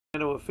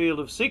into a field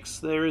of 6.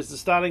 There is the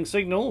starting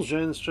signal.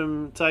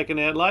 Jernstrom taken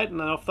out late,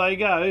 and off they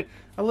go.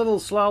 A little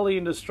slowly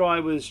into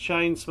stride was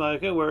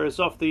Chainsmoker, whereas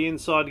off the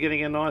inside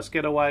getting a nice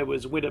getaway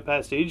was Winter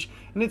Passage,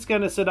 and it's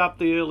going to set up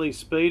the early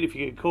speed, if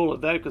you could call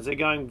it that, because they're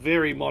going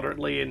very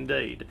moderately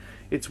indeed.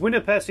 It's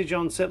Winter Passage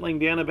on settling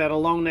down about a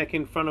long neck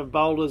in front of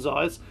Boulder's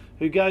Ice,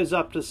 who goes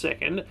up to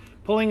second.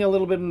 Pulling a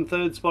little bit in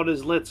third spot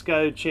is Let's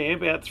Go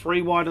Champ, out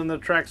 3 wide on the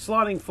track,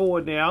 sliding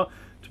forward now.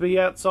 To be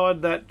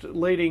outside that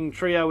leading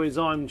trio is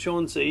I'm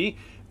Chauncey.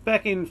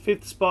 Back in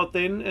 5th spot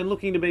then, and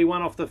looking to be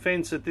one off the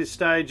fence at this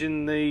stage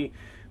in the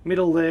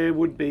middle there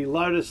would be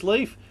Lotus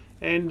Leaf,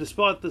 and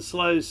despite the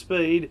slow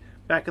speed,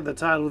 back at the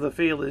tail of the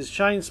field is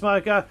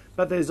Chainsmoker,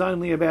 but there's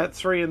only about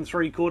 3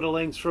 3/4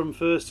 lengths from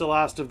first to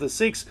last of the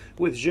 6,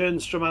 with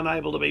Jernstrom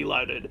unable to be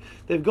loaded.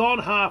 They've gone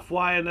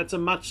halfway, and that's a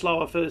much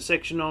slower first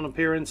section on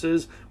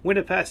appearances.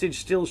 Winter Passage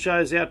still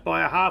shows out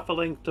by a half a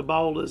length to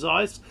Boulder's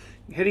Ice.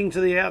 Heading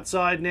to the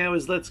outside now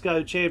is Let's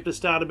Go Champ to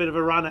start a bit of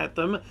a run at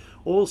them.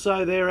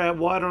 Also they're out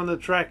wider on the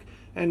track,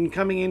 and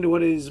coming into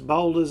it is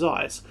Boulder's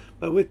Ice.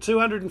 But with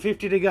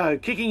 250 to go,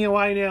 kicking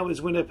away now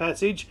is Winter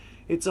Passage.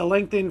 It's a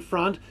length in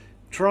front.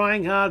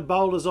 Trying hard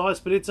Boulder's Ice,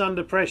 but it's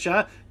under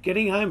pressure.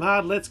 Getting home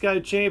hard, Let's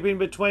Go Champ in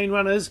between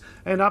runners,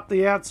 and up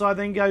the outside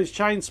then goes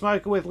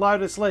Chainsmoker with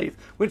Lotus Leaf.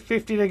 With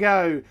 50 to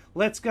go,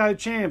 Let's Go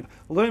Champ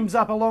looms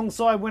up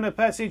alongside Winter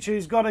Passage,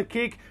 who's got a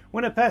kick.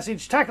 Winter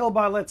Passage tackled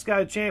by Let's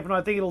Go Champ, and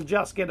I think it'll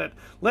just get it.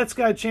 Let's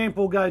Go Champ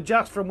will go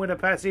just from Winter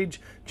Passage.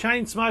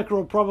 Chainsmoker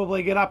will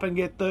probably get up and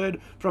get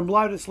third from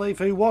Lotus Leaf,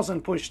 who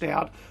wasn't pushed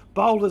out.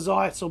 Boulder's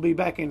Ice will be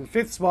back in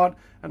 5th spot,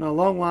 and a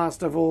long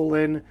last of all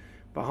then,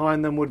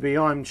 behind them would be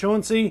I'm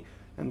Chauncey,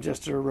 and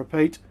just to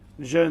repeat,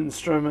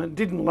 Jernstrom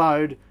didn't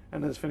load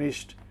and has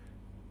finished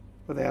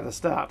without a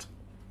start.